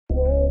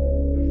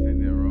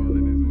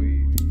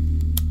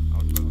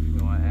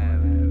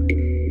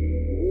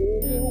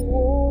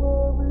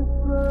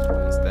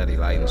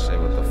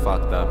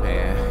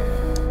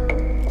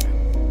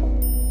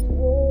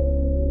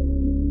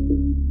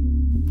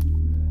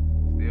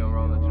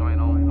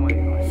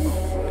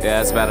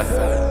Yeah, it's better.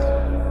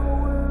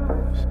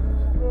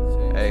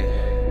 Hey.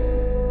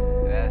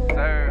 Yes,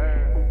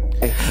 sir.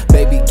 Hey,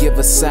 baby, give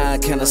a sign.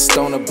 Can a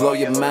stoner blow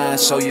your mind?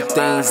 Show you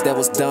things that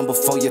was done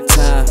before your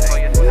time.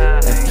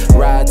 Hey,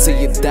 ride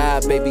till you die,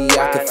 baby.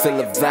 I can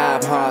feel a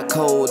vibe. Hard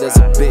cold as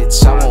a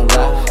bitch, I won't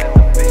lie.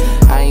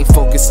 I ain't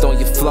focused on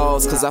your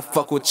flaws, cause I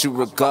fuck with you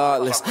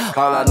regardless.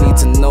 All I need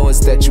to know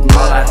is that you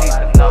mine.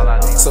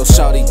 So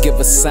shawty, give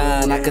a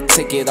sign. I could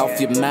take it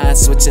off your mind.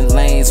 Switching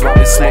lanes while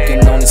we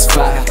smoking on this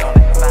fire.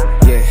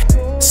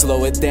 Yeah,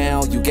 slow it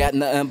down, you got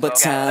nothing but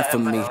time for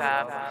me.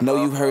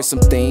 Know you heard some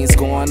things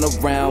going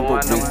around,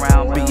 but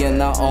we be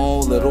in our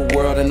own little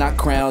world and I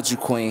crowned you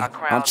queen.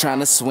 I'm trying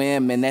to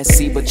swim in that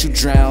sea, but you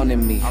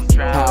drowning me.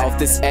 High off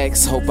this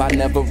X, hope I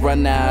never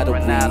run out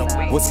of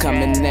weed. What's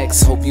coming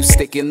next? Hope you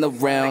sticking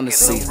around to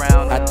see.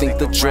 I think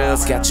the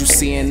drugs got you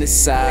seeing this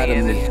side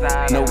of me.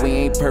 No, we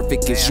ain't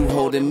perfect, it's you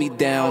holding me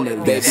down at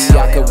least. Baby,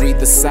 I could read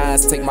the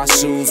signs, take my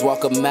shoes,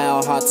 walk a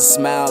mile. Hard to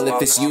smile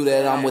if it's you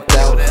that I'm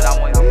without.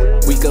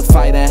 We could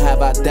fight and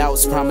have our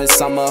doubts. Promise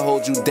I'ma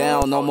hold you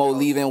down. No more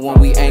leaving when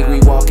we angry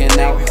walking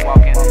out.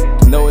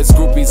 Know it's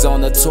groupies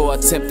on the tour,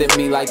 tempted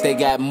me like they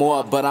got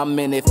more, but I'm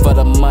in it for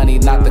the money,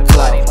 not the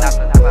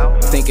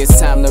clout. Think it's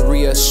time to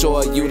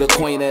reassure you the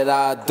queen that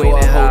I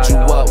adore. Hold you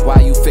up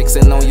while you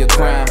fixing on your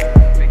crown.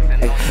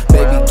 Hey,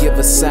 baby, give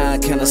a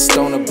sign. Can a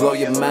stoner blow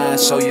your mind?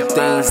 Show you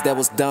things that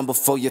was done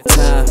before your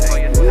time.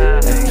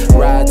 Hey,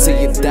 ride till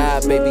you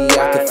die, baby.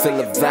 I can feel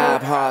a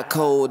vibe. Hard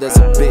cold as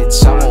a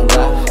bitch, I won't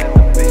lie.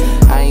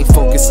 I ain't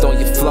focused on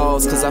your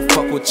flaws, cause I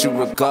fuck with you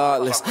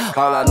regardless.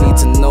 All I need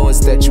to know is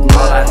that you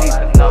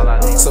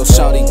mine. So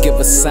shawty, give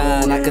a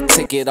sign. I could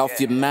take it off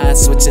your mind.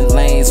 Switching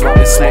lanes while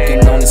we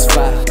smoking on this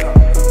fire.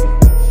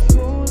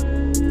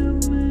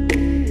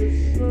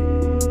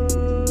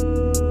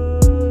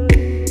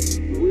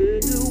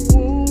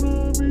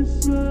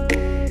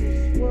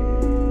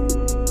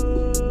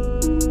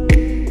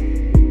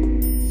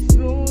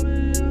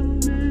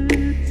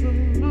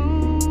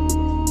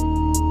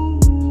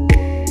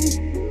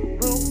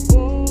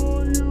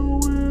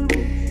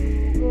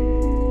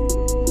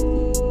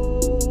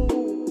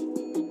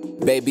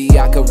 Baby,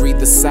 I could read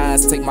the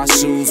signs, take my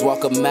shoes,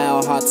 walk a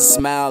mile. Hard to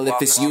smile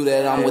if it's you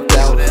that I'm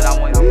without.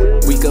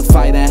 We could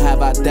fight and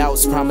have our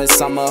doubts.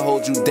 Promise I'ma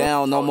hold you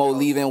down. No more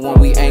leaving when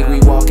we angry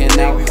walking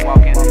out.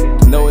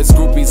 Know it's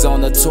groupies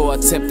on the tour,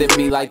 tempted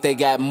me like they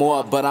got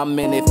more, but I'm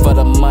in it for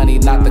the money,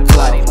 not the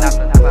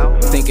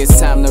clout. Think it's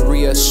time to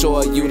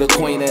reassure you the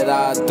queen that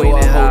I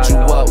adore. Hold you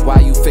up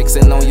while you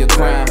fixing on your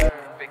crown.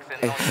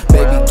 Hey,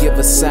 baby, give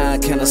a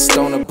sign. Can a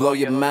stoner blow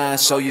your mind?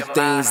 Show you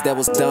things that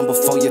was done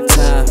before your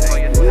time.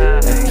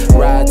 Hey,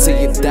 ride till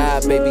you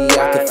die, baby.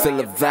 I can feel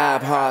a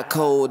vibe. Hard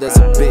cold as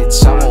a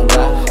bitch, I won't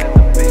lie.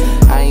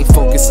 I ain't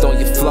focused on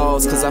your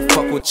flaws, cause I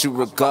fuck with you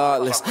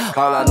regardless.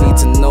 All I need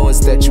to know is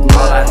that you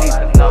mine.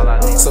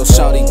 So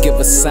shawty, give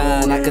a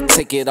sign. I could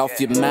take it off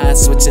your mind.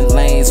 Switching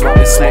lanes while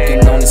we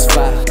smoking on this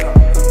fire.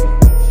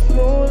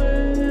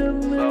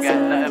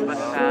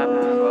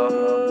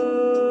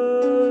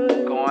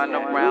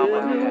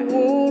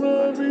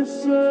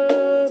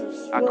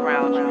 I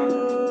crowned you.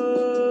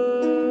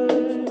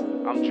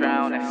 I'm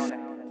drowning.